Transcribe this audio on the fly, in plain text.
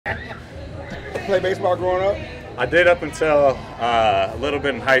play baseball growing up? I did up until a little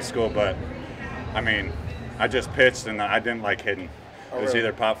bit in high school, but I mean, I just pitched and I didn't like hitting. It was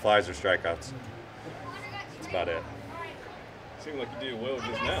either pop flies or strikeouts. That's about it. Seemed like you did well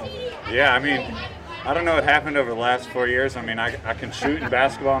just now. Yeah, I mean, I don't know what happened over the last 4 years. I mean, I can shoot in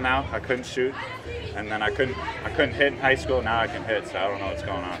basketball now. I couldn't shoot, and then I couldn't hit in high school. Now I can hit, so I don't know what's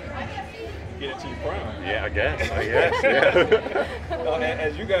going on. Get it to your prime. Yeah, I guess. Yeah.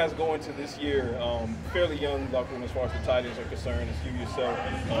 As you guys go into this year, fairly young locker room as far as the tight ends are concerned, as you yourself,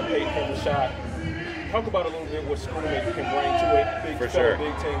 Peyton from the shot. Talk about a little bit what Schoonmaker can bring to a big, Big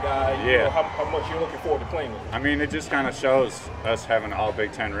Ten guy. Yeah. You know, how much you're looking forward to playing with him. I mean, it just kind of shows us having an all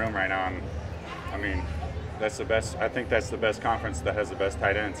Big Ten room right now. And I mean, that's the best. I think that's the best conference that has the best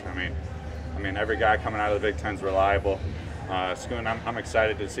tight ends. I mean, every guy coming out of the Big Ten's reliable. Schoon, I'm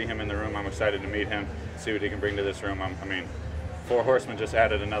excited to see him in the room. I'm excited to meet him, see what he can bring to this room. I mean, Four Horsemen just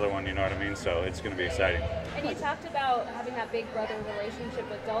added another one, you know what I mean? So it's going to be exciting. And you talked about having that big brother relationship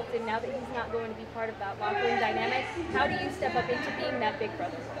with Dalton. Now that he's not going to be part of that locker room dynamic, how do you step up into being that big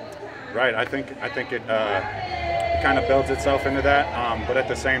brother? Right. I think it kind of builds itself into that. But at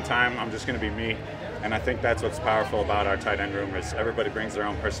the same time, I'm just going to be me. And I think that's what's powerful about our tight end room is everybody brings their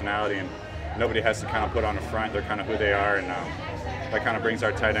own personality and nobody has to kind of put on a front. They're kind of who they are, and that kind of brings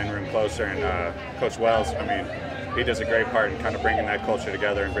our tight end room closer. And Coach Wells, I mean, he does a great part in kind of bringing that culture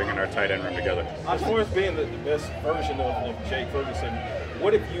together and bringing our tight end room together. As far as being the best version of Jake Ferguson,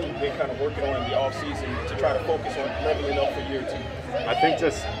 what have you been kind of working on in the offseason to try to focus on leveling up for year two? I think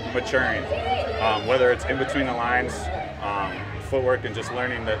just maturing, whether it's in between the lines, footwork, and just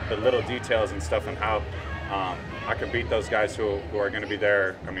learning the little details and stuff and how I can beat those guys who are going to be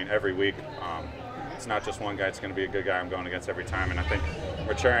there, I mean, every week. It's not just one guy, it's going to be a good guy I'm going against every time. And I think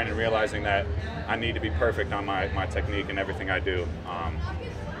maturing and realizing that I need to be perfect on my technique and everything I do.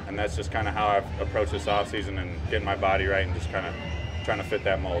 And that's just kind of how I've approached this offseason and getting my body right and just kind of trying to fit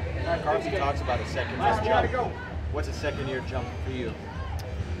that mold. Carson talks about a second-year jump. What's a second-year jump for you?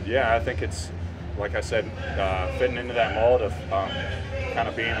 Yeah, I think it's, like I said, fitting into that mold of kind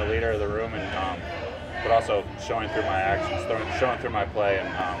of being the leader of the room and but also showing through my actions, showing through my play, and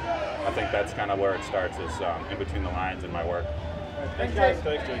I think that's kind of where it starts is in between the lines in my work. Thanks, guys.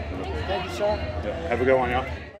 Thanks, Jake. Thank you, sir. Yeah. Have a good one, y'all.